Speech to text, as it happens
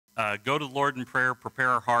go to the Lord in prayer, prepare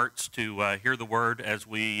our hearts to hear the word as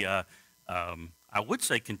we, I would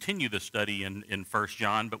say, continue the study in 1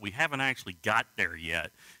 John, but we haven't actually got there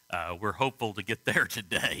yet. We're hopeful to get there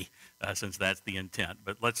today, since that's the intent.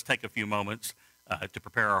 But let's take a few moments to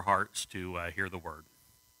prepare our hearts to hear the word.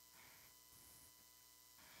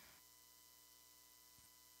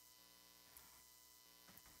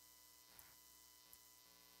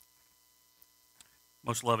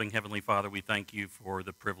 Most loving Heavenly Father, we thank you for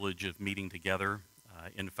the privilege of meeting together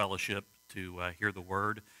in fellowship to hear the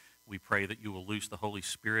word. We pray that you will loose the Holy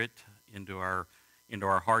Spirit into our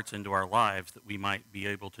hearts, into our lives, that we might be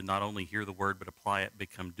able to not only hear the word but apply it,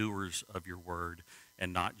 become doers of your word,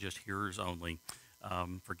 and not just hearers only.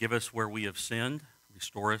 Forgive us where we have sinned.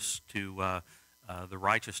 Restore us to the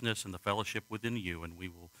righteousness and the fellowship within you, and we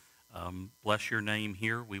will bless your name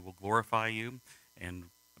here. We will glorify you and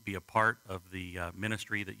be a part of the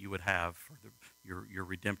ministry that you would have for your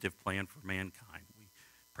redemptive plan for mankind. We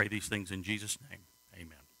pray these things in Jesus' name.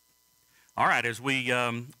 Amen. All right, as we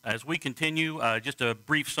continue, just a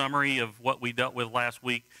brief summary of what we dealt with last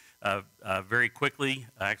week. Very quickly,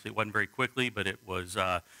 actually it wasn't very quickly, but it was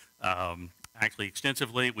actually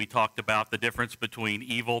extensively. We talked about the difference between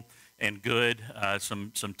evil and good,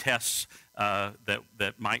 some tests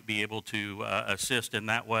that might be able to assist in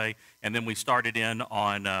that way. And then we started in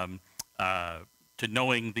on to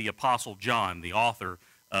knowing the Apostle John, the author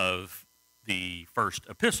of the first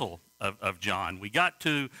epistle of John. We got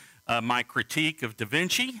to my critique of Da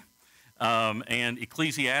Vinci and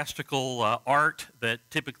ecclesiastical art that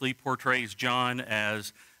typically portrays John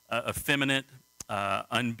as effeminate,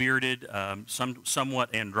 unbearded,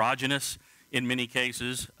 somewhat androgynous in many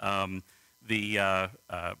cases. That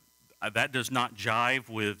does not jive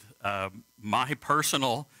with my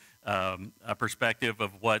personal perspective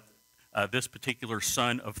of what this particular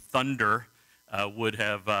son of thunder would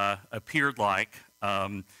have appeared like,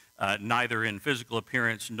 neither in physical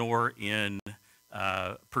appearance nor in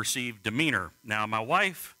perceived demeanor. Now, my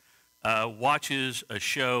wife watches a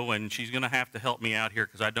show, and she's going to have to help me out here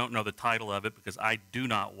because I don't know the title of it because I do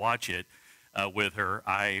not watch it with her.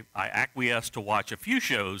 I acquiesce to watch a few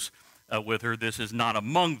shows with her. This is not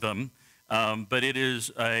among them, but it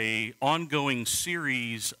is an ongoing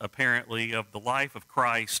series, apparently, of the life of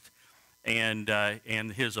Christ and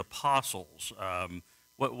his apostles.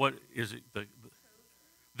 What is it?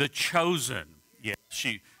 The Chosen. Yeah,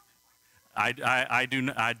 I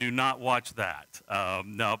do not watch that.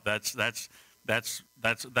 No, that's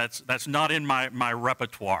not in my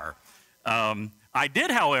repertoire. I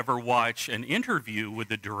did, however, watch an interview with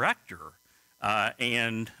the director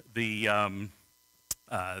and the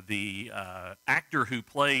actor who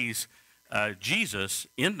plays Jesus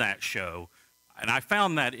in that show, and I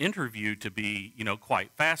found that interview to be,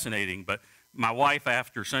 quite fascinating. But my wife,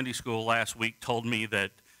 after Sunday school last week, told me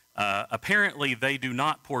that apparently they do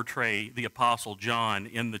not portray the Apostle John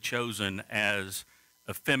in The Chosen as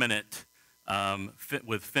effeminate,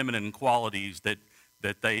 with feminine qualities, that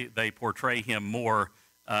they portray him more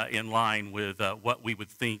in line with what we would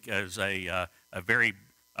think as a very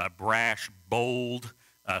brash, bold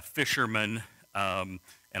fisherman.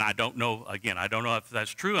 And I don't know, again, I don't know if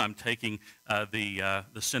that's true. I'm taking the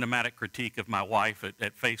cinematic critique of my wife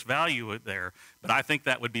at face value there, but I think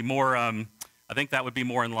that would be more. I think that would be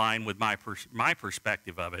more in line with my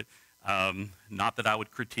perspective of it. Not that I would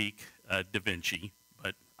critique Da Vinci,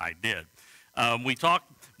 but I did.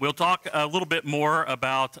 We'll talk a little bit more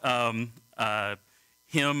about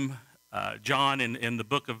him, John, in the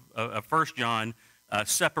book of 1 John,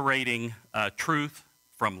 separating truth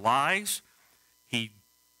from lies. He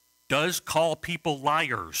does call people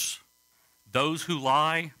liars. Those who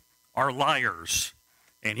lie are liars,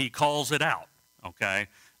 and he calls it out, okay?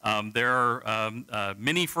 There are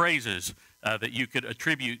many phrases that you could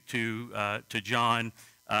attribute to John.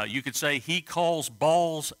 You could say he calls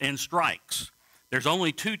balls and strikes. There's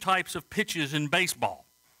only two types of pitches in baseball: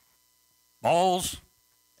 balls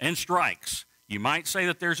and strikes. You might say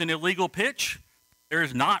that there's an illegal pitch.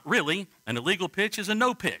 There's not really. An illegal pitch is a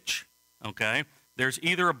no pitch, okay? There's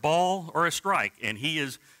either a ball or a strike, and he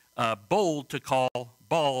is bold to call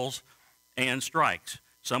balls and strikes.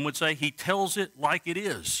 Some would say he tells it like it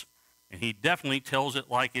is, and he definitely tells it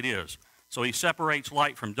like it is. So he separates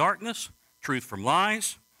light from darkness, truth from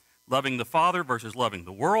lies, loving the Father versus loving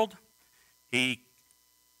the world. He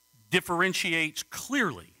differentiates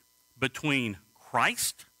clearly between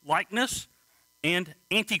Christ-likeness and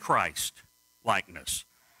Antichrist-likeness.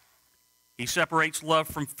 He separates love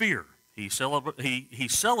from fear. He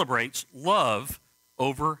celebrates love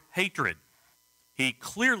over hatred. He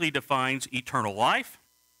clearly defines eternal life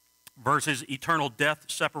versus eternal death,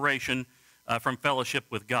 separation from fellowship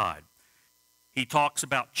with God. He talks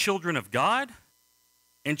about children of God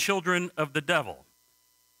and children of the devil.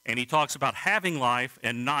 And he talks about having life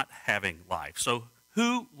and not having life. So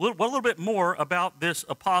a little bit more about this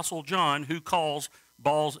Apostle John who calls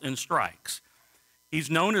balls and strikes. He's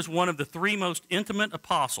known as one of the three most intimate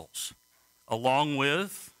apostles, along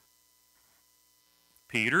with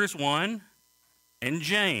Peter is one, and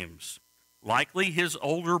James, likely his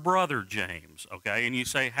older brother James, okay? And you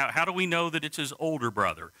say, how do we know that it's his older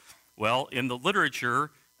brother? Well, in the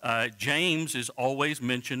literature, James is always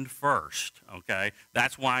mentioned first, okay?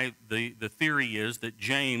 That's why the theory is that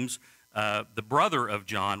James, the brother of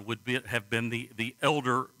John, have been the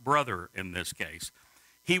elder brother in this case.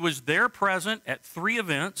 He was there present at three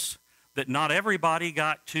events that not everybody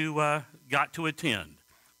got to attend.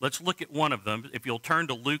 Let's look at one of them. If you'll turn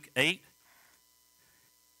to Luke 8.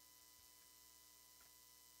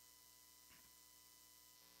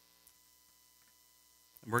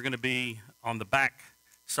 We're going to be on the back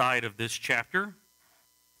side of this chapter.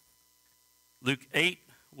 Luke 8,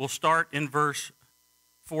 we'll start in verse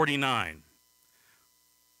 49.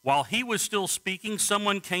 While he was still speaking,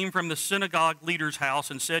 someone came from the synagogue leader's house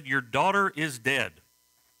and said, "Your daughter is dead.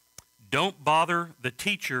 Don't bother the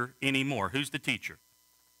teacher anymore." Who's the teacher?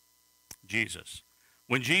 Jesus.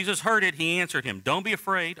 When Jesus heard it, he answered him, "Don't be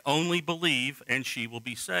afraid, only believe, and she will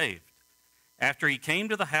be saved." After he came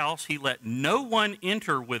to the house, he let no one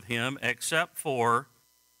enter with him except for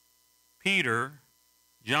Peter,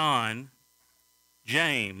 John,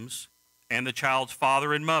 James, and the child's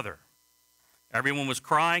father and mother. Everyone was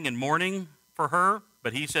crying and mourning for her,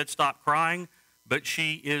 but he said, "Stop crying, but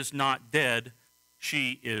she is not dead,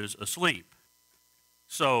 she is asleep."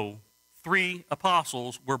 So 3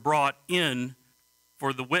 apostles were brought in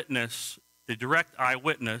for the witness, the direct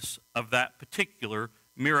eyewitness of that particular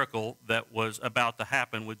miracle that was about to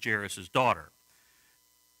happen with Jairus' daughter.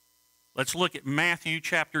 Let's look at Matthew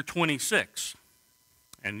chapter 26.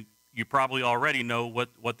 And you probably already know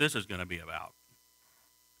what this is going to be about.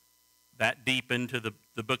 That deep into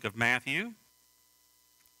the book of Matthew.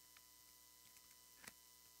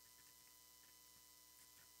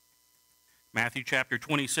 Matthew chapter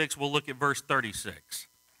 26, we'll look at verse 36.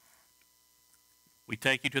 We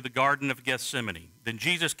take you to the Garden of Gethsemane. Then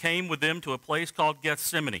Jesus came with them to a place called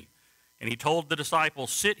Gethsemane, and he told the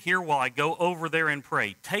disciples, "Sit here while I go over there and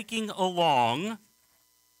pray," taking along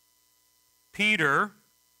Peter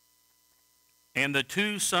and the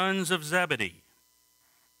 2 sons of Zebedee.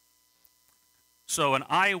 So an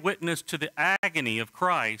eyewitness to the agony of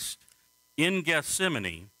Christ in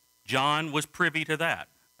Gethsemane, John was privy to that,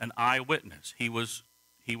 an eyewitness. He was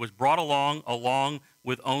brought along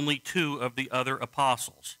with only 2 of the other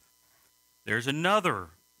apostles. There's another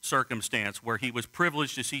circumstance where he was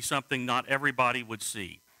privileged to see something not everybody would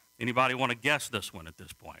see. Anybody want to guess this one at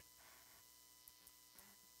this point?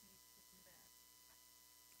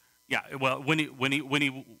 Yeah, well, when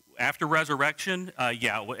he after resurrection,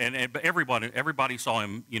 and everybody saw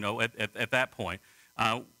him, at that point.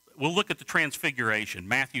 We'll look at the transfiguration,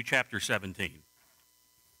 Matthew chapter 17.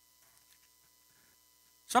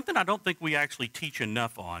 Something I don't think we actually teach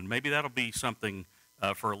enough on. Maybe that'll be something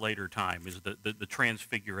for a later time, is the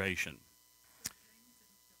transfiguration.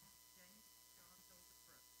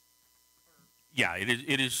 Yeah,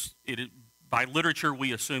 it is. By literature,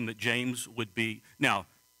 we assume that James would be, now,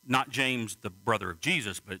 not James, the brother of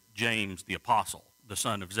Jesus, but James, the apostle, the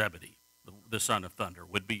son of Zebedee, the son of thunder,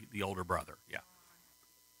 would be the older brother. Yeah.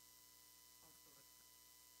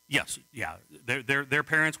 Yes, yeah. Their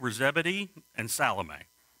parents were Zebedee and Salome.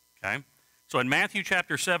 Okay? So in Matthew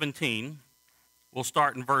chapter 17, we'll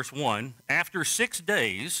start in verse 1. After 6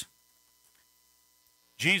 days,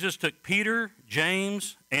 Jesus took Peter,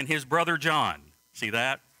 James, and his brother John. See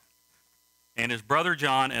that? And his brother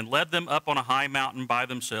John, and led them up on a high mountain by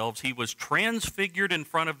themselves. He was transfigured in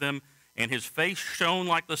front of them, and his face shone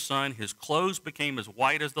like the sun. His clothes became as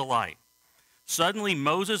white as the light. Suddenly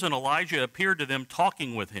Moses and Elijah appeared to them,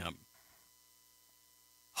 talking with him.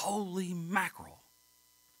 Holy mackerel.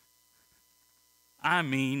 I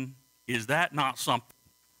mean, is that not something?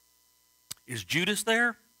 Is Judas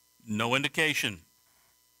there? No indication.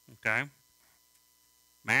 Okay.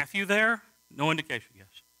 Matthew there? No indication, yes.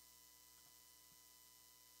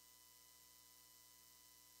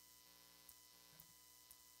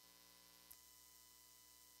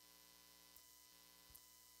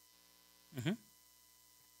 Mm-hmm.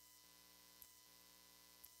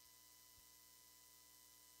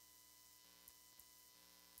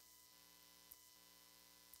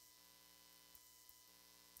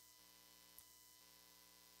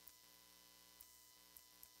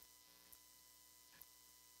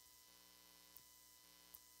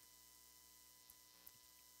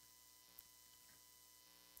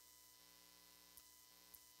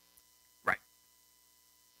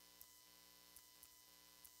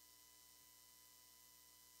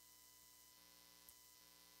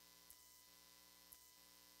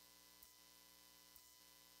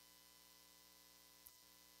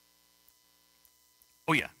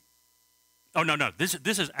 Oh, yeah. Oh, no, no. This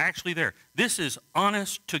is actually there. This is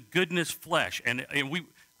honest to goodness flesh. I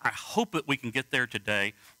hope that we can get there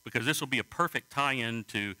today, because this will be a perfect tie-in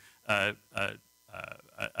to a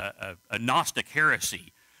Gnostic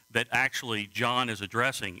heresy that actually John is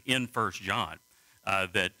addressing in 1 John.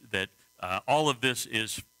 That all of this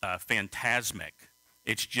is phantasmic.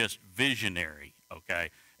 It's just visionary, okay?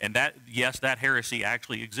 And that, yes, that heresy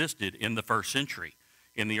actually existed in the first century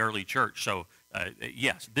in the early church. So,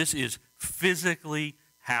 yes, this is physically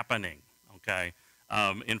happening, okay?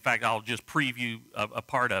 In fact, I'll just preview a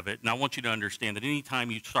part of it. And I want you to understand that anytime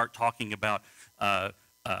you start talking about the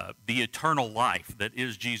eternal life that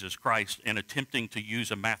is Jesus Christ and attempting to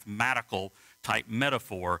use a mathematical type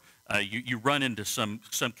metaphor, you run into some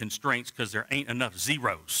constraints, because there ain't enough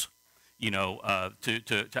zeros,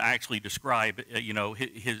 to actually describe,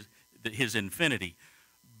 his infinity.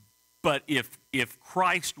 But if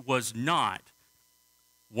Christ was not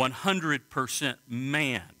 100%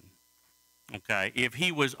 man, okay, if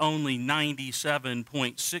he was only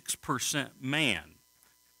 97.6% man,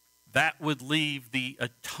 that would leave the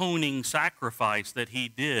atoning sacrifice that he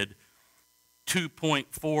did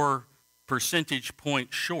 2.4 percentage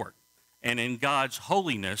points short. And in God's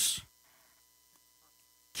holiness,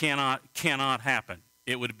 cannot happen.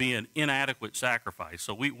 It would be an inadequate sacrifice.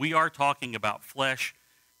 So we are talking about flesh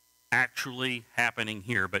actually happening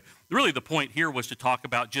here. But really the point here was to talk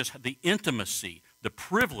about just the intimacy, the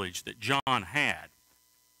privilege that John had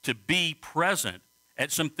to be present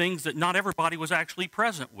at some things that not everybody was actually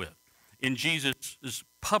present with in Jesus'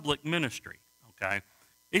 public ministry, okay?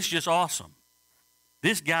 It's just awesome.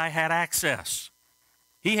 This guy had access.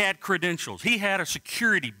 He had credentials. He had a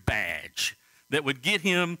security badge that would get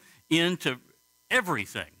him into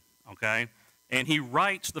everything, okay? And he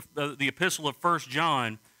writes the epistle of 1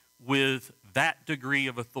 John with that degree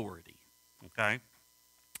of authority, okay?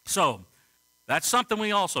 So that's something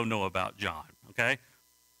we also know about John, okay?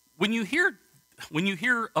 When you hear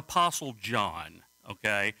Apostle John,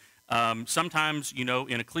 okay, sometimes,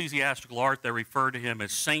 in ecclesiastical art, they refer to him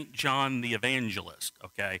as Saint John the Evangelist,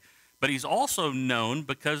 okay? But he's also known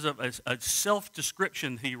because of a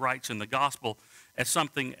self-description he writes in the gospel as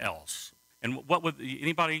something else. And what would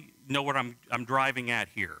anybody know what I'm driving at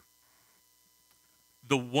here?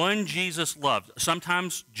 The one Jesus loved,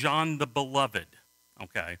 sometimes John the Beloved,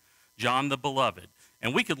 okay? John the Beloved.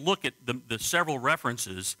 And we could look at the several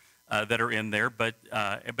references that are in there, but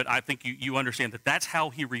I think you understand that that's how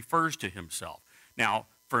he refers to himself. Now,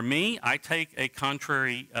 for me, I take a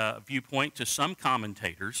contrary viewpoint to some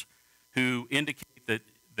commentators who indicate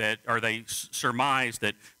they surmise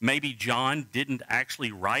that maybe John didn't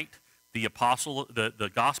actually write the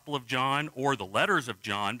Gospel of John or the letters of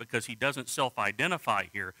John because he doesn't self-identify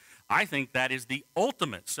here. I think that is the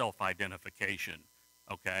ultimate self-identification,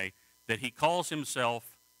 okay, that he calls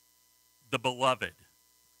himself the Beloved,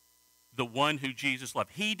 the one who Jesus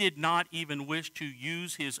loved. He did not even wish to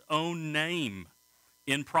use his own name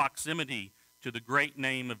in proximity to the great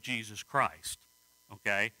name of Jesus Christ,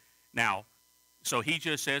 okay? Now, so he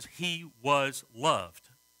just says he was loved,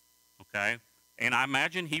 okay? And I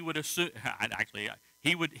imagine he would assume, actually,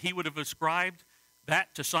 he would have ascribed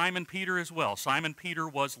that to Simon Peter as well. Simon Peter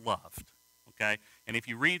was loved, okay? And if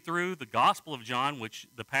you read through the Gospel of John, which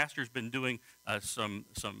the pastor's been doing some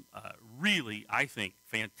really, I think,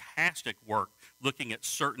 fantastic work looking at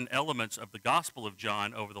certain elements of the Gospel of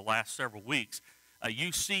John over the last several weeks,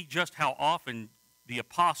 you see just how often the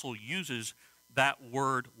apostle uses that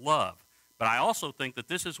word love. But I also think that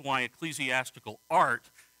this is why ecclesiastical art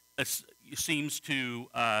seems to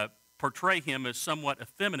portray him as somewhat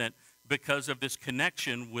effeminate, because of this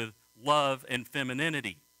connection with love and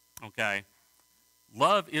femininity, okay?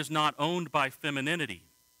 Love is not owned by femininity,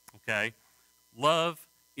 okay? Love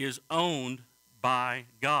is owned by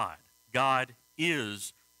God. God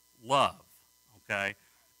is love, okay?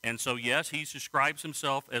 And so, yes, he describes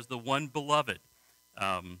himself as the one beloved.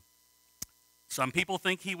 Some people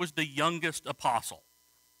think he was the youngest apostle,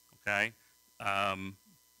 okay?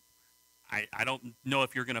 I don't know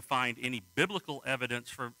if you're going to find any biblical evidence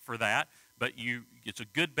for that, but it's a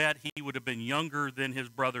good bet he would have been younger than his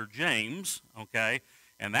brother James, okay?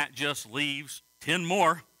 And that just leaves 10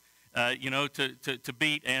 more, to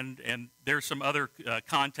beat. And there's some other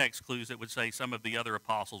context clues that would say some of the other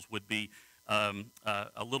apostles would be a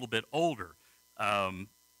little bit older.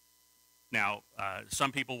 Now,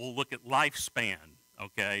 some people will look at lifespan,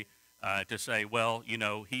 okay, to say, well,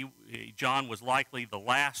 John was likely the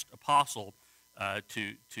last apostle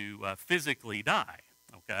to physically die,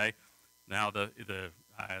 okay? Now,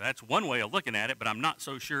 that's one way of looking at it, but I'm not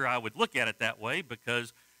so sure I would look at it that way,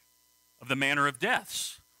 because of the manner of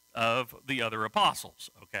deaths of the other apostles.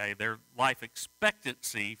 Okay, their life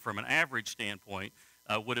expectancy from an average standpoint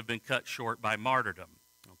would have been cut short by martyrdom.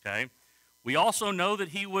 Okay, we also know that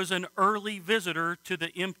he was an early visitor to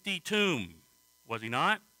the empty tomb, was he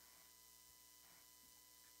not?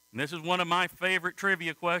 And this is one of my favorite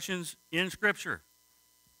trivia questions in Scripture.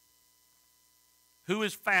 Who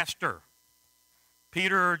is faster,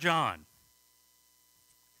 Peter or John?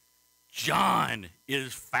 John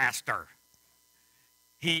is faster.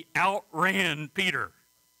 He outran Peter.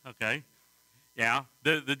 Okay? Yeah.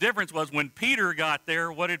 The difference was when Peter got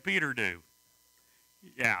there, what did Peter do?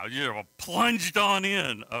 Yeah, plunged on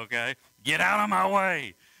in. Okay? Get out of my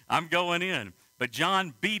way. I'm going in. But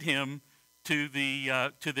John beat him to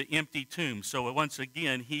the empty tomb. So once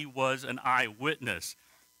again, he was an eyewitness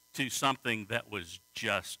to something that was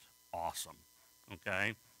just awesome.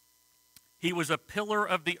 Okay? He was a pillar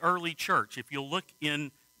of the early church. If you'll look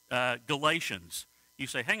in Galatians, you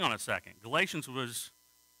say, hang on a second. Galatians was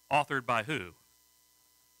authored by who?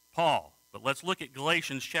 Paul. But let's look at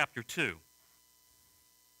Galatians chapter 2.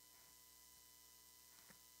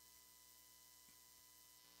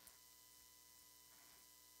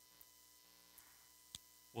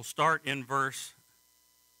 We'll start in verse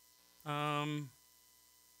 7.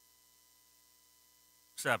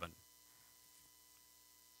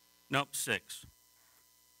 Nope, 6.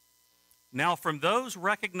 Now from those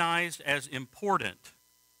recognized as important,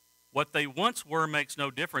 what they once were makes no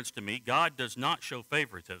difference to me. God does not show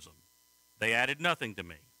favoritism. They added nothing to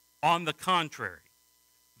me. On the contrary,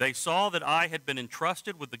 they saw that I had been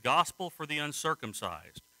entrusted with the gospel for the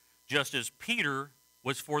uncircumcised, just as Peter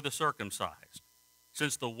was for the circumcised.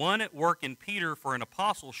 Since the one at work in Peter for an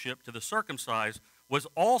apostleship to the circumcised was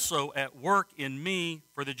also at work in me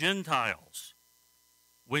for the Gentiles.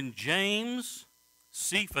 When James,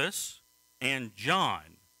 Cephas, and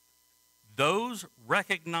John, those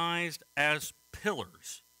recognized as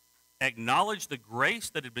pillars, acknowledged the grace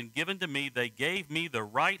that had been given to me, they gave me the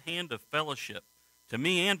right hand of fellowship, to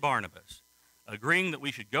me and Barnabas, agreeing that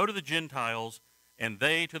we should go to the Gentiles and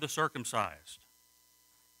they to the circumcised.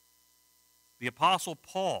 The Apostle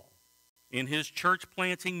Paul, in his church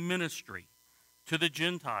planting ministry to the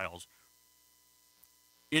Gentiles,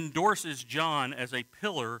 endorses John as a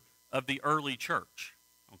pillar of the early church,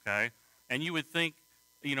 okay? And you would think,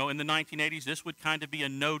 in the 1980s, this would kind of be a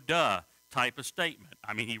no-duh type of statement.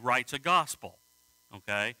 I mean, he writes a gospel,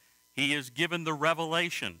 okay? He is given the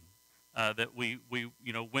revelation that we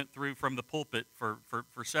went through from the pulpit for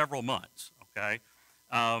several months, okay?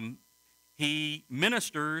 He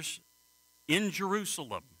ministers in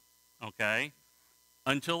Jerusalem, okay,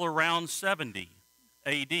 until around 70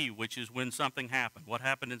 A.D., which is when something happened. What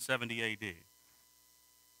happened in 70 A.D.?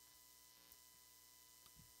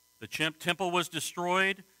 The temple was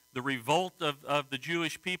destroyed. The revolt of the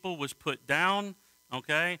Jewish people was put down,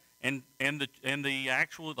 okay, and the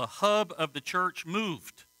hub of the church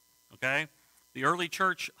moved, okay. The early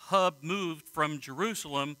church hub moved from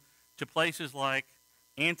Jerusalem to places like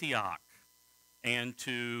Antioch and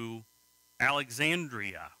to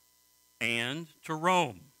Alexandria and to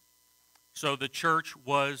Rome. So the church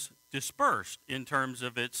was dispersed in terms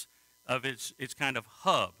of its kind of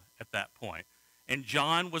hub at that point. And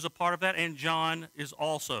John was a part of that, and John is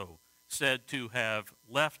also said to have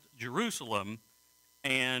left Jerusalem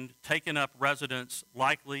and taken up residence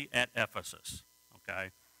likely at Ephesus. Okay?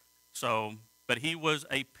 So, but he was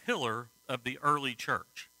a pillar of the early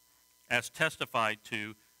church, as testified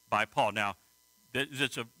to by Paul. Now,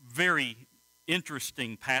 it's a very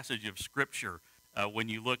interesting passage of Scripture when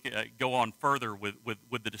you go on further with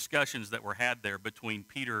the discussions that were had there between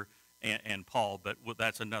Peter and Paul, but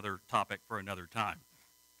that's another topic for another time.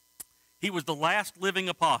 He was the last living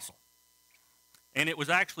apostle, and it was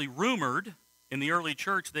actually rumored in the early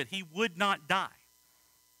church that he would not die.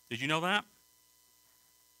 Did you know that?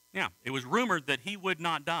 Yeah, it was rumored that he would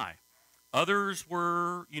not die. Others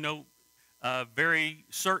were, very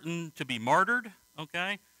certain to be martyred,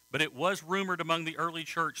 okay? But it was rumored among the early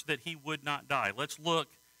church that he would not die. Let's look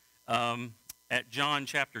at John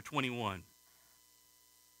chapter 21.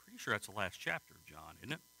 Pretty sure that's the last chapter of John,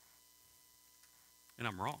 isn't it? And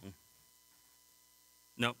I'm wrong.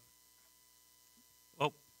 Nope.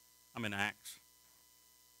 Oh, I'm in Acts.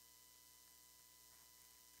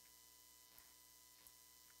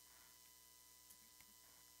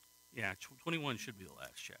 Yeah, 21 should be the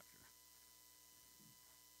last chapter.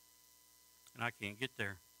 And I can't get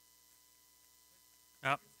there.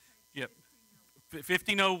 Yep,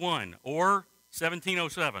 1501 or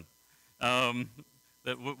 1707.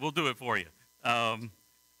 We'll do it for you.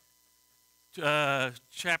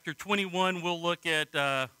 Chapter 21, we'll look at,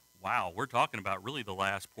 Wow, we're talking about really the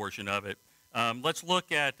last portion of it. Let's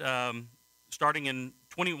look at starting in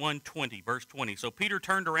 21:20, verse 20. So Peter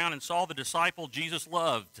turned around and saw the disciple Jesus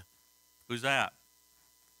loved. Who's that?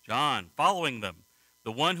 John, following them.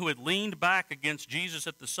 The one who had leaned back against Jesus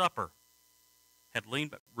at the supper. Had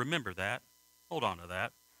leaned back. Remember that. Hold on to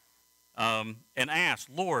that. And asked,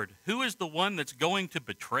 Lord, who is the one that's going to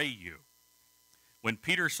betray you? When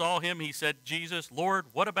Peter saw him, he said, Jesus, Lord,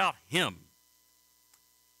 what about him?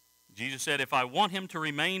 Jesus said, if I want him to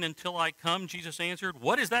remain until I come, Jesus answered,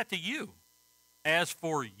 what is that to you? As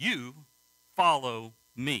for you, follow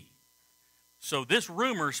me. So this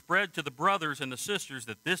rumor spread to the brothers and the sisters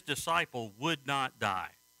that this disciple would not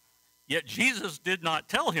die. Yet Jesus did not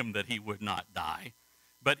tell him that he would not die.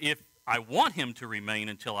 But if I want him to remain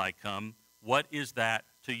until I come, what is that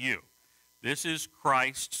to you? This is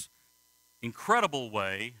Christ's incredible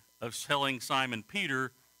way of telling Simon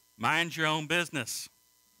Peter, mind your own business.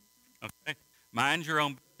 Okay? Mind your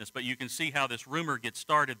own business. But you can see how this rumor gets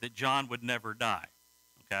started that John would never die.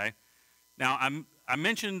 Okay? Now, I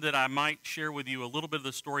mentioned that I might share with you a little bit of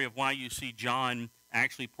the story of why you see John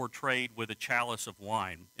actually portrayed with a chalice of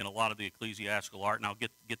wine in a lot of the ecclesiastical art, and I'll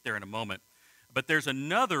get there in a moment. But there's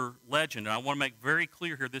another legend, and I want to make very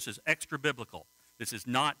clear here, this is extra-biblical. This is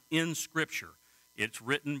not in Scripture. It's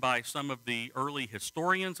written by some of the early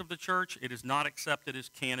historians of the church. It is not accepted as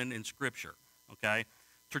canon in Scripture, okay?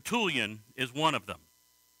 Tertullian is one of them.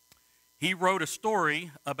 He wrote a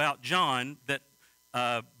story about John that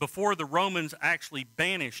before the Romans actually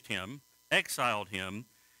banished him, exiled him,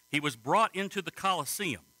 he was brought into the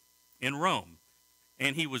Colosseum in Rome,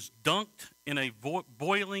 and he was dunked in a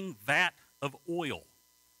boiling vat of oil,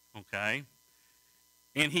 okay?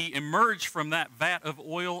 And he emerged from that vat of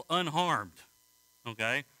oil unharmed,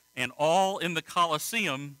 okay? And all in the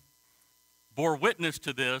Colosseum bore witness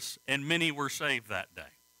to this, and many were saved that day,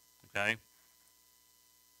 okay?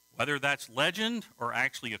 Whether that's legend or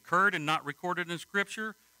actually occurred and not recorded in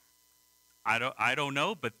Scripture, I don't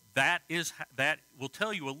know, but that will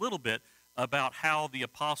tell you a little bit about how the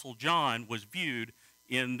Apostle John was viewed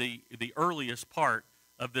in the earliest part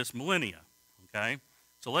of this millennia, okay?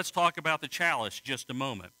 So let's talk about the chalice just a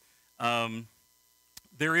moment.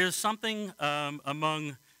 There is something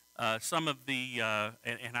among some of the,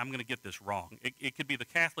 and I'm going to get this wrong. It could be the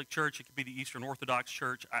Catholic Church. It could be the Eastern Orthodox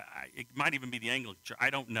Church. It might even be the Anglican Church. I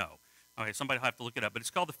don't know. Okay, somebody will have to look it up. But it's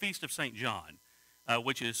called the Feast of St. John,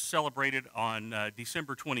 which is celebrated on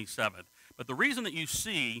December 27th. But the reason that you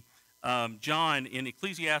see John in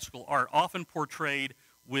ecclesiastical art often portrayed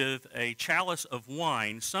with a chalice of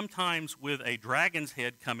wine, sometimes with a dragon's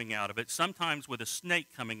head coming out of it, sometimes with a snake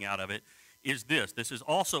coming out of it, is this. This is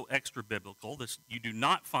also extra-biblical. You do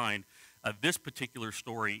not find this particular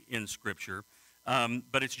story in Scripture.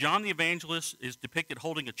 But it's John the Evangelist is depicted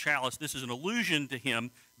holding a chalice. This is an allusion to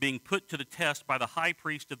him being put to the test by the high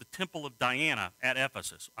priest of the temple of Diana at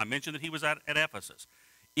Ephesus. I mentioned that he was at Ephesus.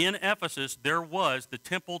 In Ephesus, there was the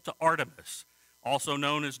temple to Artemis, also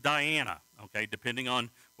known as Diana, okay, depending on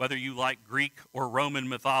whether you like Greek or Roman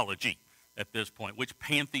mythology at this point, which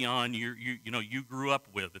pantheon you grew up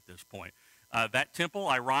with at this point. That temple,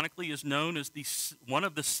 ironically, is known as one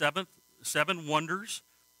of the seven wonders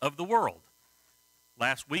of the world.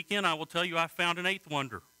 Last weekend, I will tell you, I found an eighth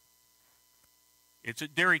wonder. It's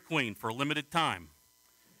at Dairy Queen for a limited time.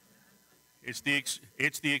 It's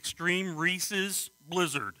the Extreme Reese's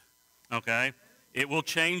Blizzard, okay? It will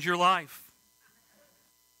change your life.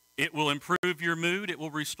 It will improve your mood. It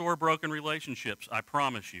will restore broken relationships, I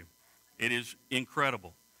promise you. It is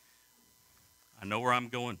incredible. I know where I'm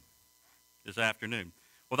going this afternoon.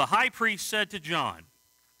 Well, the high priest said to John,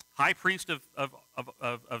 high priest at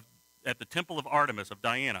the temple of Artemis, of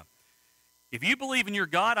Diana, if you believe in your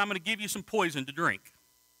God, I'm going to give you some poison to drink.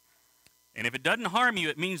 And if it doesn't harm you,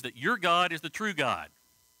 it means that your God is the true God.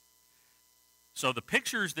 So the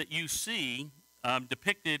pictures that you see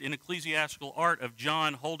depicted in ecclesiastical art of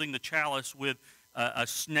John holding the chalice with a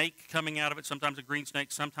snake coming out of it, sometimes a green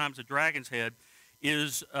snake, sometimes a dragon's head,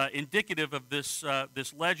 is indicative of this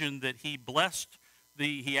legend that he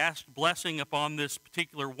asked blessing upon this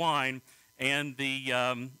particular wine, and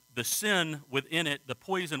the sin within it, the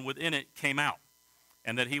poison within it, came out,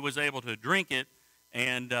 and that he was able to drink it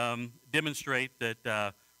and demonstrate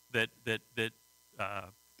that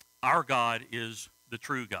our God is the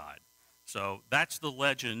true God. So that's the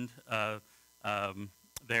legend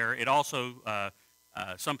there. It also,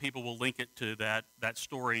 some people will link it to that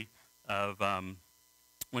story of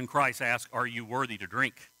when Christ asked, are you worthy to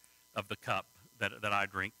drink of the cup that I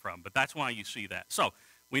drink from? But that's why you see that. So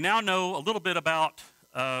we now know a little bit about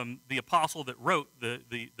the apostle that wrote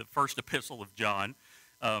the first epistle of John.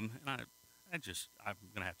 And I'm going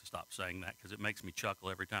to have to stop saying that because it makes me chuckle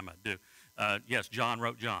every time I do. Yes, John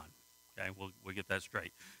wrote John. Okay, we'll get that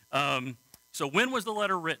straight. So when was the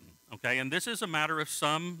letter written? Okay, and this is a matter of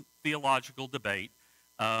some theological debate.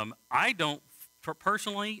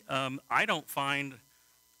 Personally, I don't find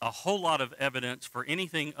a whole lot of evidence for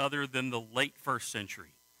anything other than the late first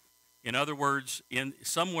century. In other words,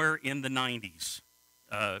 somewhere in the 90s,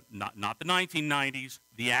 not the 1990s,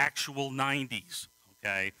 the actual 90s.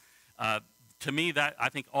 Okay, to me, that I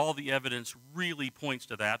think all the evidence really points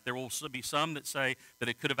to that. There will be some that say that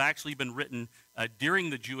it could have actually been written during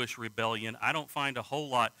the Jewish rebellion. I don't find a whole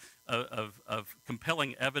lot of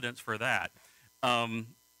compelling evidence for that.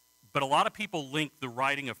 But a lot of people link the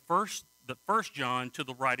writing of the First John to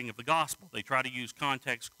the writing of the Gospel. They try to use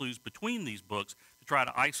context clues between these books to try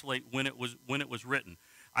to isolate when it was written.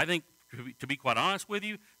 I think, to be quite honest with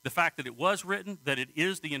you, the fact that it was written, that it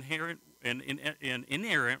is the inherent and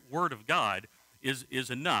inerrant Word of God is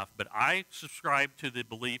enough. But I subscribe to the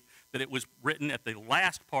belief that it was written at the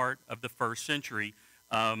last part of the first century,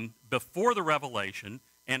 before the Revelation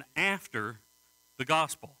and after the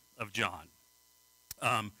Gospel of John.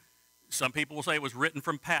 Some people will say it was written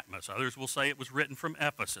from Patmos. Others will say it was written from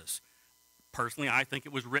Ephesus. Personally, I think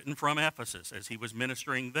it was written from Ephesus as he was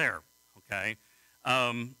ministering there. Okay,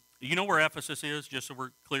 you know where Ephesus is? Just so we're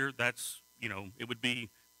clear, that's it would be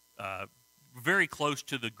very close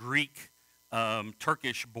to the Greek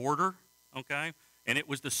Turkish border. Okay, and it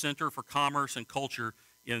was the center for commerce and culture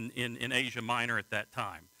in Asia Minor at that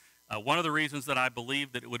time. One of the reasons that I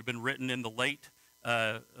believe that it would have been written in the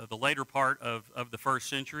later part of the first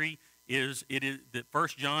century is that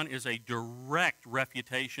First John is a direct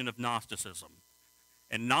refutation of Gnosticism.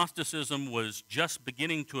 And Gnosticism was just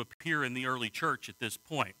beginning to appear in the early church at this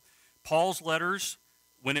point. Paul's letters,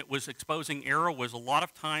 when it was exposing error, was a lot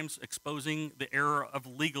of times exposing the error of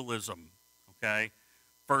legalism. Okay?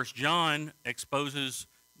 First John exposes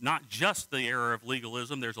not just the error of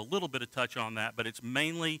legalism, there's a little bit of touch on that, but it's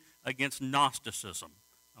mainly against Gnosticism.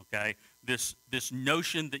 Okay? This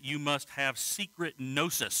notion that you must have secret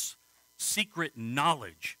gnosis, secret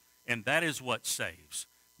knowledge, and that is what saves,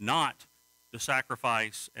 not the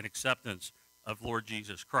sacrifice and acceptance of Lord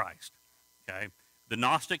Jesus Christ. Okay? The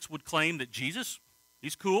Gnostics would claim that Jesus,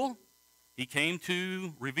 he's cool. He came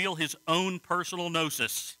to reveal his own personal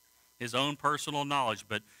gnosis, his own personal knowledge,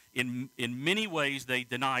 but in many ways they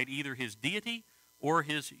denied either his deity or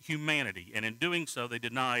his humanity, and in doing so they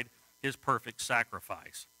denied his perfect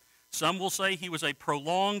sacrifice. Some will say he was a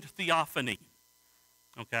prolonged theophany.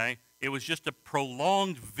 Okay? It was just a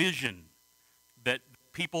prolonged vision that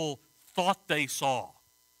people thought they saw.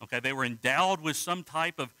 Okay? They were endowed with some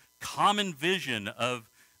type of common vision of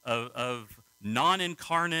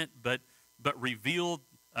non-incarnate but revealed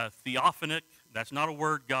theophanic, that's not a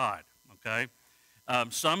word, God. Okay?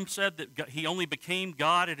 Some said that he only became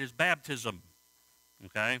God at his baptism.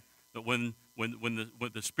 Okay? But when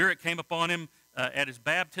the Spirit came upon him at his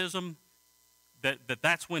baptism,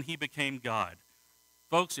 that's when he became God.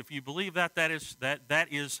 Folks, if you believe that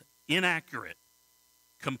is inaccurate,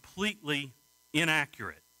 completely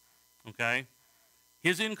inaccurate. Okay?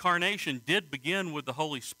 His incarnation did begin with the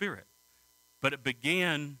Holy Spirit, but it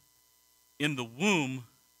began in the womb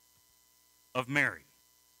of Mary,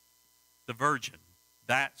 the Virgin.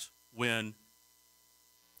 That's when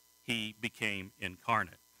he became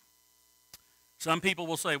incarnate. Some people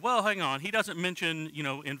will say, well, hang on, he doesn't mention,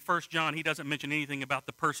 in 1 John, he doesn't mention anything about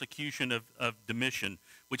the persecution of Domitian,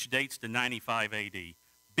 which dates to 95 A.D.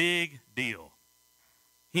 Big deal.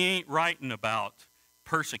 He ain't writing about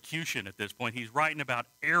persecution at this point. He's writing about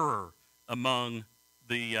error among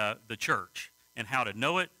the church and how to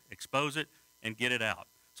know it, expose it, and get it out.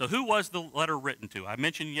 So who was the letter written to? I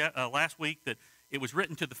mentioned last week that it was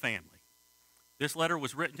written to the family. This letter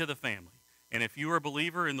was written to the family. And if you are a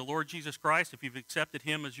believer in the Lord Jesus Christ, if you've accepted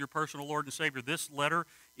him as your personal Lord and Savior, this letter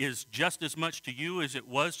is just as much to you as it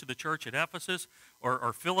was to the church at Ephesus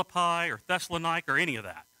or Philippi or Thessalonica or any of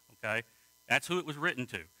that. Okay? That's who it was written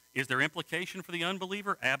to. Is there implication for the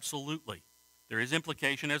unbeliever? Absolutely. There is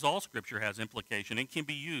implication, as all Scripture has implication, and can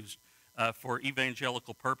be used for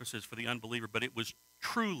evangelical purposes for the unbeliever, but it was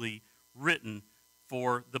truly written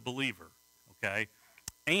for the believer. Okay?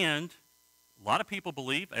 And a lot of people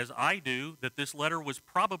believe, as I do, that this letter was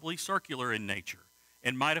probably circular in nature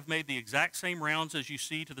and might have made the exact same rounds as you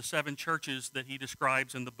see to the 7 churches that he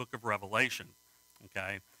describes in the book of Revelation.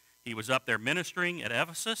 Okay? He was up there ministering at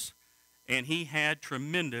Ephesus, and he had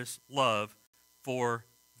tremendous love for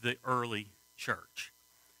the early church.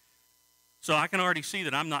 So I can already see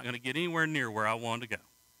that I'm not going to get anywhere near where I want to go.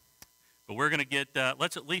 But we're going to get,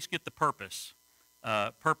 let's at least get the purpose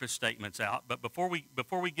purpose statements out. But before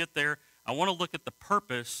we get there, I want to look at the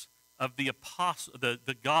purpose of the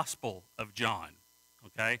Gospel of John.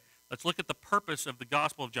 Okay, let's look at the purpose of the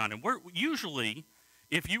Gospel of John. And we're usually,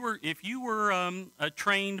 if you were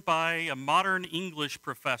trained by a modern English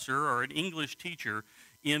professor or an English teacher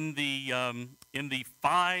in the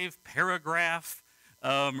 5-paragraph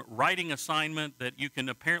writing assignment that you can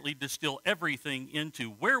apparently distill everything into,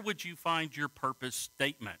 where would you find your purpose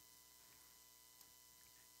statement?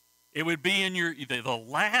 It would be in the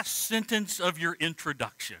last sentence of your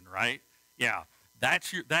introduction, right? Yeah,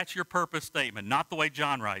 that's your purpose statement, not the way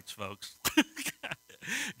John writes, folks.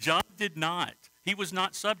 John did not. He was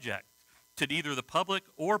not subject to either the public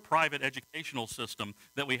or private educational system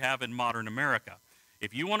that we have in modern America.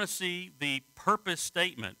 If you want to see the purpose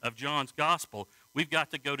statement of John's gospel, we've got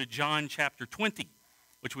to go to John chapter 20,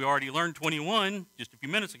 which we already learned 21 just a few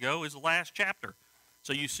minutes ago is the last chapter.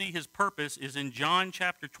 So you see his purpose is in John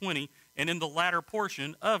chapter 20 and in the latter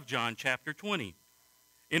portion of John chapter 20.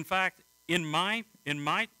 In fact, in my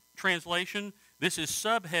translation, this is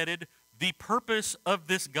subheaded, the purpose of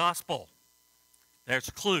this gospel. There's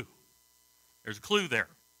a clue. There's a clue there.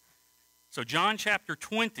 So John chapter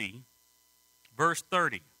 20, verse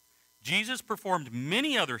 30. Jesus performed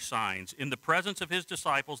many other signs in the presence of his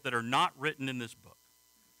disciples that are not written in this book.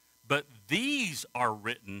 But these are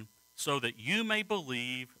written so that you may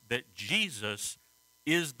believe that Jesus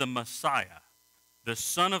is the Messiah, the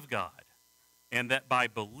Son of God, and that by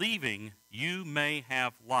believing you may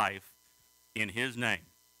have life in his name.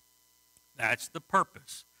 That's the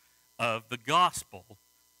purpose of the Gospel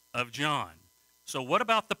of John. So what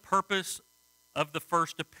about the purpose of the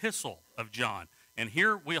first epistle of John? And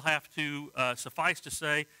here we'll have to suffice to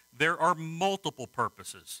say there are multiple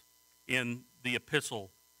purposes in the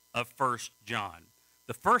epistle of 1 John.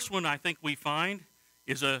 The first one I think we find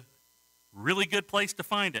is a really good place to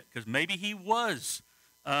find it, because maybe he was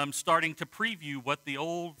starting to preview what the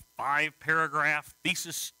old 5-paragraph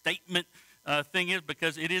thesis statement thing is,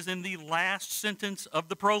 because it is in the last sentence of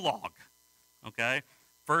the prologue. Okay?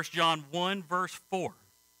 1 John 1, verse 4.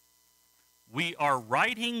 We are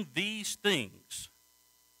writing these things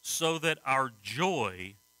so that our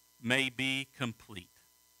joy may be complete.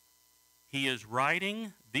 He is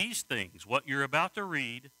writing these things. What you're about to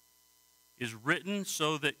read is written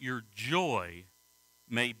so that your joy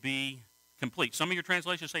may be complete. Some of your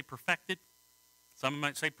translations say perfected. Some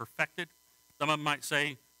might say perfected. Some of them might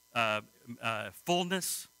say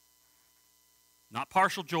fullness. Not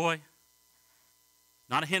partial joy.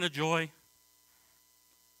 Not a hint of joy.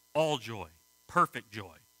 All joy. Perfect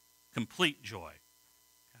joy. Complete joy.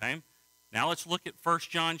 Okay? Now let's look at 1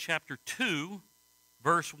 John chapter 2,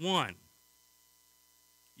 verse 1.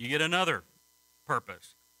 You get another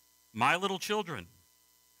purpose. My little children,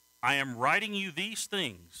 I am writing you these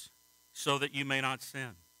things so that you may not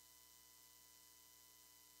sin.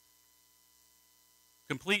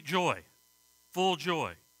 Complete joy, full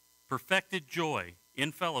joy, perfected joy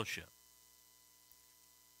in fellowship.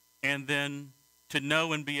 And then to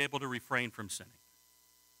know and be able to refrain from sinning.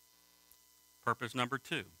 Purpose number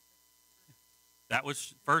 2. That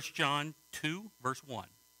was 1 John 2, verse 1.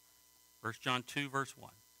 1 John 2, verse 1.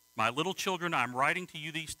 My little children, I'm writing to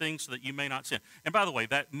you these things so that you may not sin. And by the way,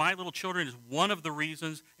 that my little children is one of the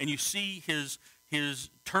reasons, and you see his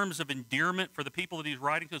terms of endearment for the people that he's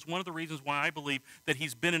writing to. It's one of the reasons why I believe that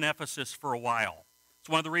he's been in Ephesus for a while. It's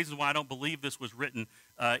one of the reasons why I don't believe this was written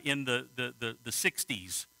in the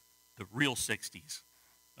 60s, the real 60s.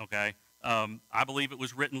 Okay? I believe it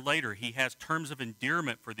was written later. He has terms of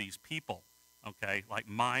endearment for these people, okay, like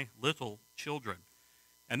my little children.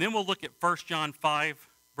 And then we'll look at 1 John 5,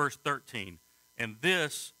 verse 13. And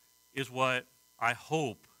this is what I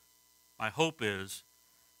hope. My hope is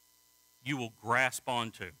you will grasp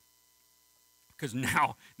onto. Because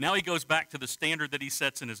now he goes back to the standard that he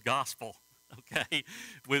sets in his gospel, okay,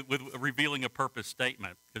 with revealing a purpose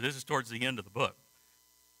statement. Because this is towards the end of the book.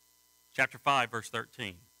 Chapter 5, verse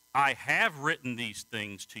 13. I have written these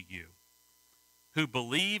things to you who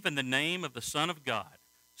believe in the name of the Son of God,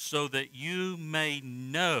 so that you may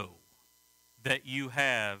know that you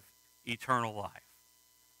have eternal life.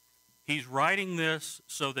 He's writing this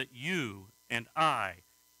so that you and I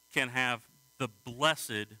can have the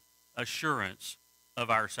blessed assurance of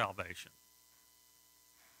our salvation.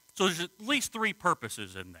 So there's at least 3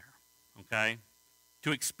 purposes in there, okay?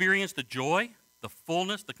 To experience the joy, the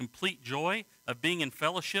fullness, the complete joy of being in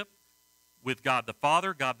fellowship with God the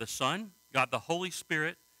Father, God the Son, God the Holy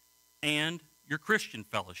Spirit, and your Christian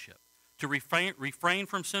fellowship. To refrain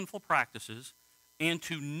from sinful practices and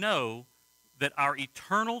to know that our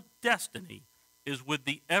eternal destiny is with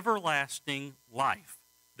the everlasting life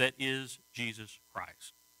that is Jesus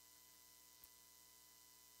Christ.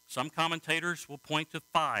 Some commentators will point to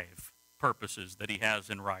 5 purposes that he has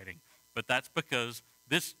in writing, but that's because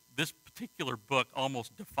this particular book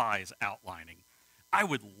almost defies outlining. I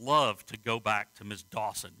would love to go back to Ms.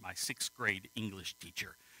 Dawson, my 6th grade English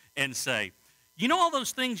teacher, and say, you know all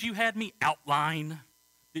those things you had me outline?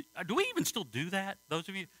 Do we even still do that, those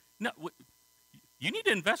of you? No, you need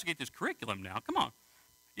to investigate this curriculum now. Come on.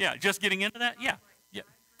 Yeah, just getting into that? Yeah. Yeah.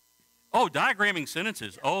 Oh, diagramming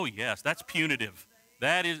sentences. Oh, yes, that's punitive.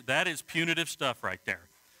 That is punitive stuff right there.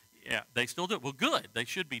 Yeah, they still do it. Well, good. They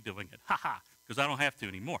should be doing it. Ha ha, because I don't have to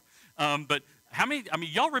anymore. But how many,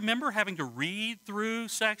 y'all remember having to read through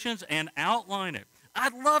sections and outline it?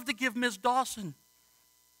 I'd love to give Ms. Dawson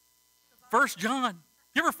 1 John.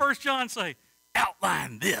 Give her 1 John, say,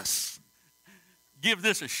 outline this. Give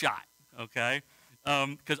this a shot, okay?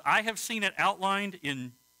 Because I have seen it outlined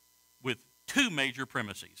with 2 major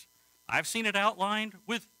premises. I've seen it outlined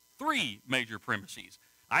with 3 major premises.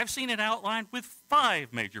 I've seen it outlined with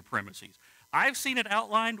 5 major premises. I've seen it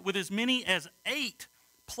outlined with as many as 8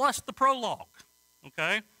 plus the prologue,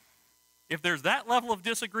 okay? If there's that level of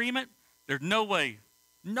disagreement, there's no way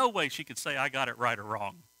she could say I got it right or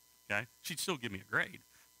wrong, okay? She'd still give me a grade,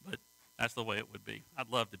 but that's the way it would be. I'd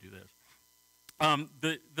love to do this.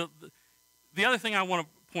 The other thing I want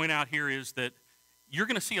to point out here is that you're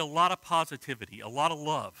going to see a lot of positivity, a lot of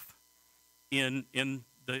love in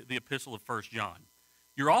the epistle of 1 John.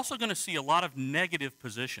 You're also going to see a lot of negative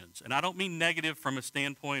positions, and I don't mean negative from a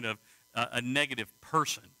standpoint of a negative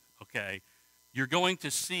person, okay? You're going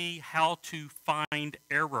to see how to find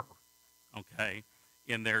error, okay,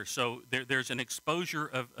 in there. So there's an exposure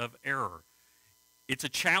of error. It's a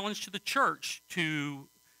challenge to the church to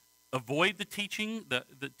avoid the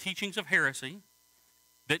teachings of heresy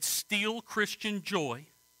that steal Christian joy,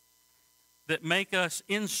 that make us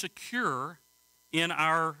insecure in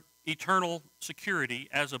our eternal security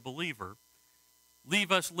as a believer,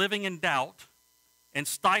 leave us living in doubt and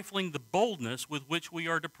stifling the boldness with which we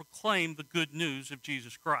are to proclaim the good news of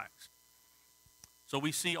Jesus Christ. So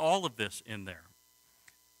we see all of this in there.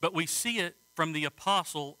 But we see it from the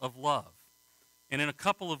apostle of love. And in a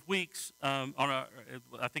couple of weeks, I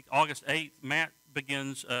think August 8th, Matt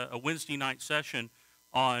begins a Wednesday night session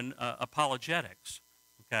on apologetics,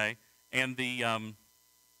 okay? And the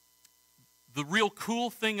real cool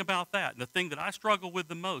thing about that, and the thing that I struggle with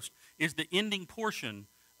the most, is the ending portion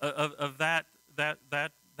of that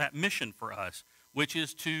mission for us, which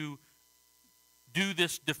is to do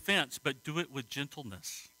this defense, but do it with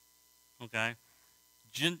gentleness, okay?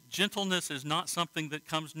 Gentleness is not something that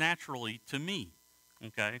comes naturally to me,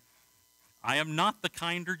 okay? I am not the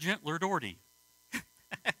kinder, gentler Doherty.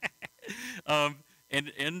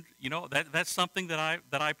 And you know, that's something that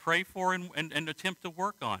I pray for and attempt to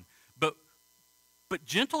work on. But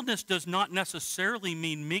gentleness does not necessarily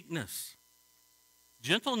mean meekness.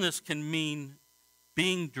 Gentleness can mean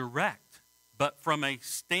being direct, but from a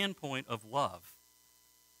standpoint of love.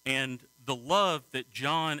 And the love that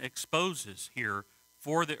John exposes here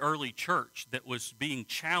for the early church that was being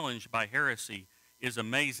challenged by heresy is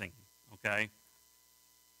amazing, okay?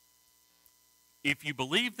 If you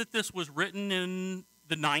believe that this was written in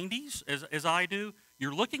the 90s, as I do,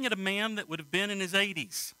 you're looking at a man that would have been in his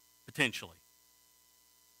 80s, potentially.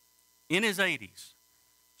 In his 80s,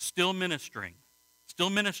 still ministering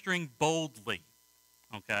boldly,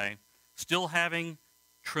 okay? Still having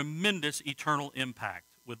tremendous eternal impact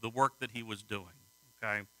with the work that he was doing,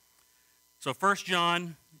 okay? So 1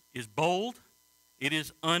 John is bold, it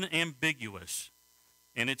is unambiguous,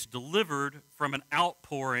 and it's delivered from an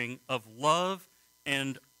outpouring of love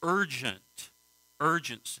and urgency,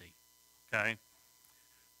 okay?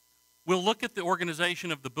 We'll look at the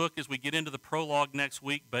organization of the book as we get into the prologue next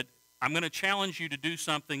week, but I'm going to challenge you to do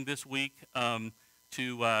something this week to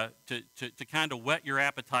kind of whet your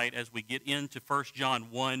appetite as we get into 1 John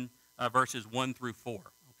 1, verses 1 through 4,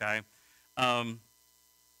 okay? How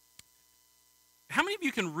many of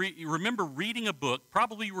you can remember reading a book,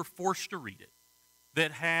 probably you were forced to read it,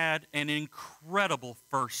 that had an incredible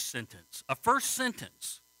first sentence, a first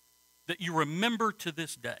sentence that you remember to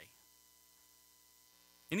this day?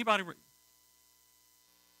 Anybody?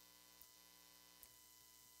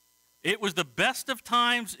 It was the best of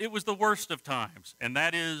times, it was the worst of times, and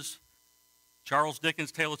that is Charles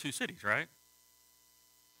Dickens' Tale of Two Cities, right?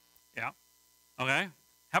 Yeah. Okay.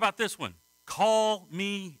 How about this one? Call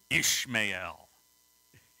Me Ishmael.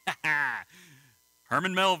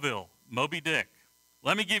 Herman Melville, Moby Dick.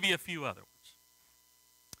 Let me give you a few other ones.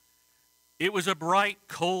 It was a bright,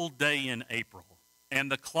 cold day in April.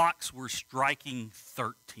 and the clocks were striking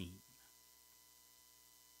 13.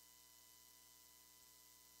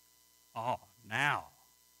 Oh, now.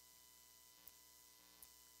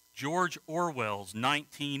 George Orwell's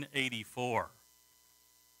 1984.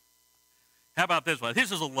 How about this one?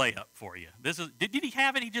 This is a layup for you. Did he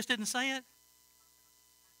have it? He just didn't say it?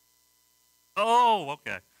 Oh,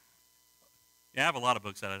 okay. Yeah, I have a lot of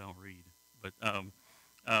books that I don't read, but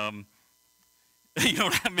you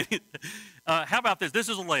don't have many. How about this? This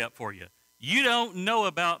is a layup for you. You don't know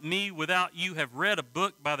about me without you have read a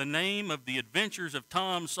book by the name of The Adventures of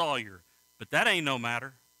Tom Sawyer, but that ain't no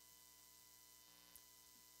matter.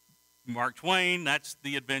 Mark Twain, that's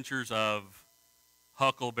The Adventures of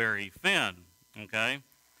Huckleberry Finn, okay?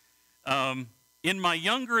 In my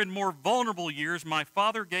younger and more vulnerable years, my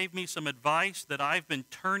father gave me some advice that I've been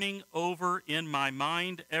turning over in my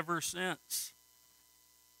mind ever since.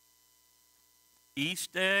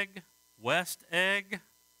 East egg, west egg,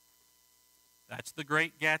 that's the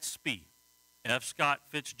Great Gatsby, F. Scott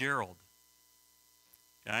Fitzgerald,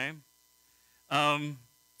 okay?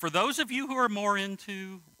 For those of you who are more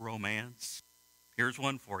into romance, here's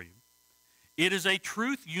one for you. It is a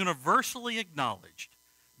truth universally acknowledged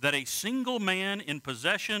that a single man in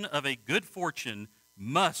possession of a good fortune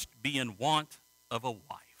must be in want of a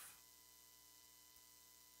wife.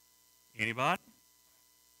 Anybody?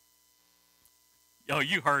 Oh,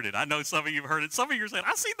 you heard it. I know some of you have heard it. Some of you are saying,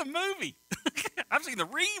 I've seen the movie. I've seen the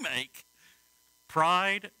remake.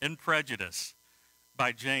 Pride and Prejudice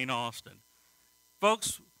by Jane Austen.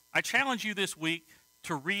 Folks, I challenge you this week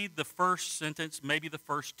to read the first sentence, maybe the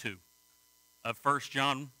first two of 1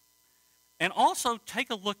 John, and also take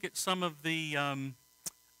a look at some of the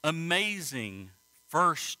amazing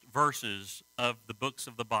first verses of the books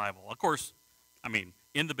of the Bible. Of course, I mean,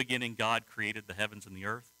 in the beginning, God created the heavens and the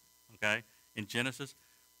earth, okay, in Genesis.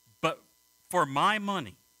 But for my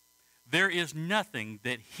money, there is nothing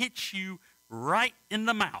that hits you right in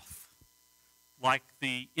the mouth like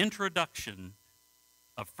the introduction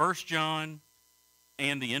of 1 John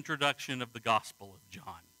and the introduction of the Gospel of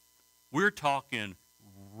John. We're talking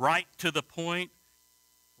right to the point.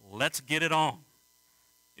 Let's get it on,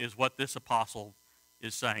 is what this apostle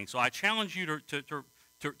is saying. So I challenge you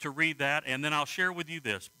to read that, and then I'll share with you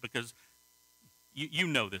this, because you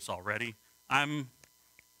know this already. I'm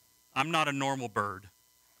not a normal bird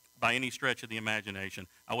by any stretch of the imagination.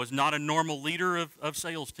 I was not a normal leader of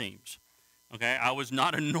sales teams. Okay, I was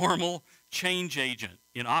not a normal change agent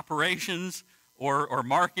in operations or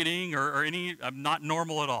marketing or any. I'm not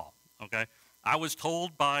normal at all. Okay, I was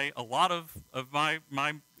told by a lot of my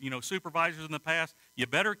supervisors in the past, you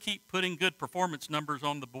better keep putting good performance numbers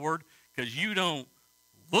on the board, because you don't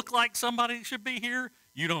look like somebody that should be here.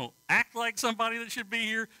 You don't act like somebody that should be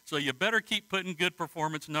here. So you better keep putting good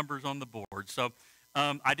performance numbers on the board. So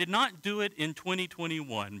I did not do it in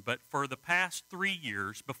 2021, but for the past 3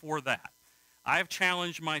 years before that, I've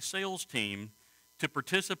challenged my sales team to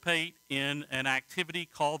participate in an activity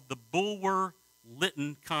called the Bulwer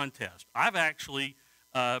Lytton Contest. I've actually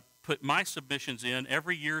put my submissions in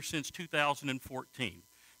every year since 2014.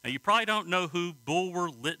 Now, you probably don't know who Bulwer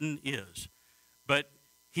Lytton is, but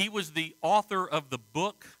he was the author of the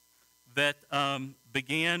book that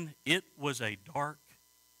began, "It Was a Dark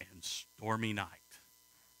and Stormy Night."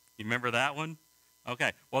 You remember that one?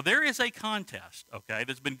 Okay. Well, there is a contest, okay,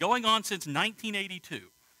 that's been going on since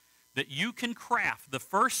 1982, that you can craft the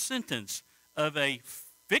first sentence of a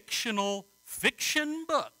fiction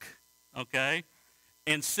book, okay,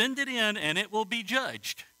 and send it in, and it will be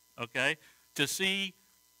judged, okay, to see,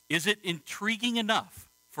 is it intriguing enough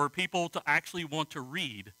for people to actually want to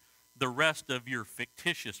read the rest of your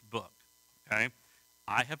fictitious book, okay?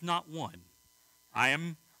 I have not won. I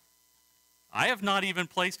have not even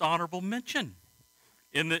placed honorable mention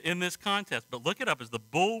in this contest, but look it up as the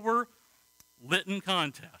Bulwer Lytton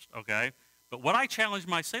Contest, okay? But what I challenge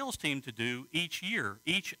my sales team to do each year,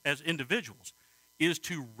 each as individuals, is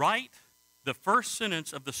to write the first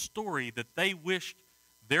sentence of the story that they wished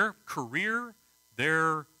their career,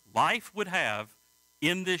 their life would have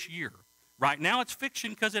in this year. Right now it's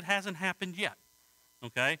fiction because it hasn't happened yet,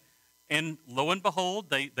 okay? And lo and behold,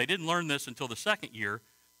 they didn't learn this until the second year.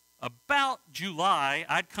 About July,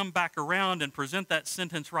 I'd come back around and present that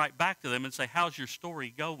sentence right back to them and say, how's your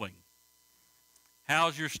story going?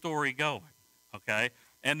 How's your story going? Okay?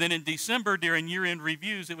 And then in December, during year-end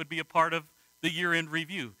reviews, it would be a part of the year-end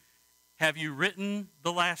review. Have you written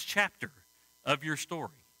the last chapter of your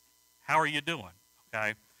story? How are you doing?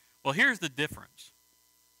 Okay? Well, here's the difference.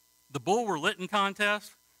 The Bulwer Lytton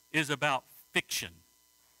Contest is about fiction.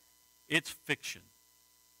 It's fiction.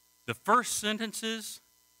 The first sentences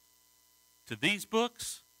to these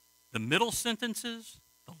books, the middle sentences,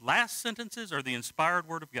 the last sentences are the inspired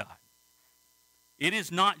Word of God. It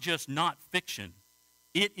is not just not fiction.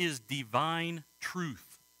 It is divine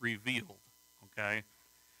truth revealed, okay?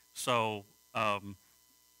 So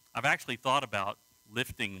I've actually thought about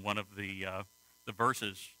lifting one of the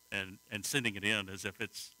verses and sending it in as if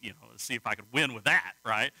it's, see if I could win with that,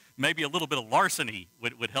 right? Maybe a little bit of larceny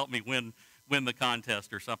would help me win the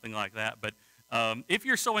contest or something like that. But if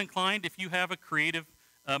you're so inclined, if you have a creative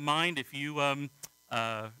mind, if you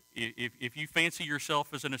fancy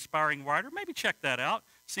yourself as an aspiring writer, maybe check that out.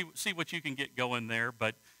 See what you can get going there.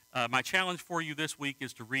 But my challenge for you this week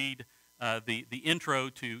is to read the intro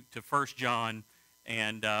to 1 John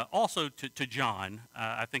and also to John.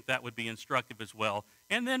 I think that would be instructive as well.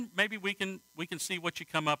 And then maybe we can see what you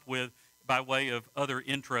come up with by way of other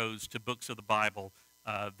intros to books of the Bible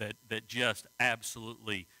that just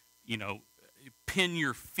absolutely, pin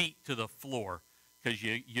your feet to the floor, because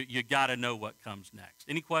you got to know what comes next.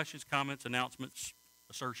 Any questions, comments, announcements,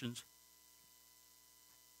 assertions?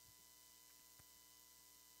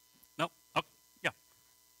 No? Okay. Yeah.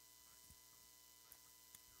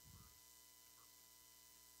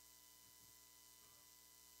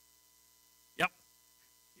 Yep.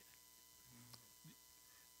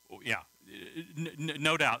 Oh, yeah.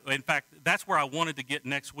 No doubt. In fact, that's where I wanted to get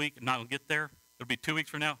next week. I'm not going to get there. It'll be 2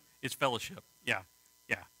 weeks from now. It's fellowship. Yeah.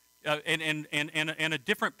 Yeah. And a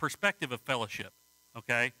different perspective of fellowship,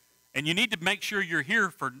 okay? And you need to make sure you're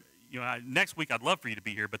here for, next week I'd love for you to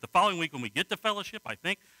be here, but the following week when we get to fellowship, I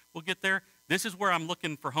think we'll get there. This is where I'm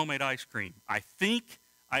looking for homemade ice cream. I think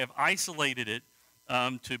I have isolated it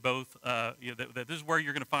to both, that this is where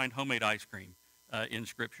you're going to find homemade ice cream in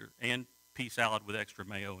Scripture, and pea salad with extra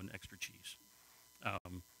mayo and extra cheese,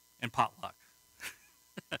 and potluck.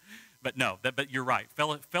 But no, but you're right.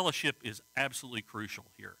 Fellowship is absolutely crucial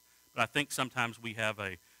here. But I think sometimes we have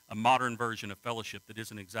a modern version of fellowship that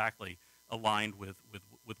isn't exactly aligned with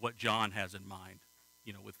what John has in mind,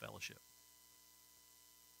 with fellowship.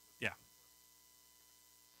 Yeah.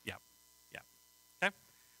 Yeah. Yeah. Okay.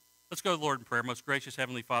 Let's go to the Lord in prayer. Most gracious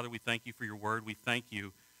Heavenly Father, we thank you for your word. We thank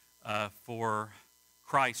you for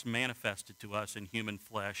Christ manifested to us in human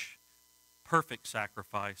flesh, perfect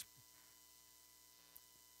sacrifice,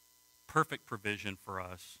 perfect provision for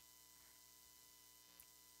us,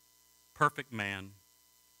 perfect man,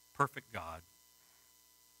 perfect God.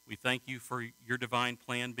 We thank you for your divine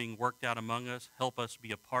plan being worked out among us. Help us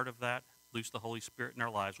be a part of that. Loose the Holy Spirit in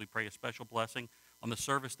our lives. We pray a special blessing on the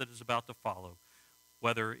service that is about to follow,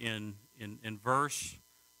 whether in verse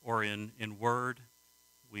or in word.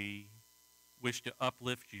 We wish to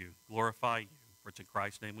uplift you, glorify you. For it's in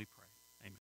Christ's name we pray.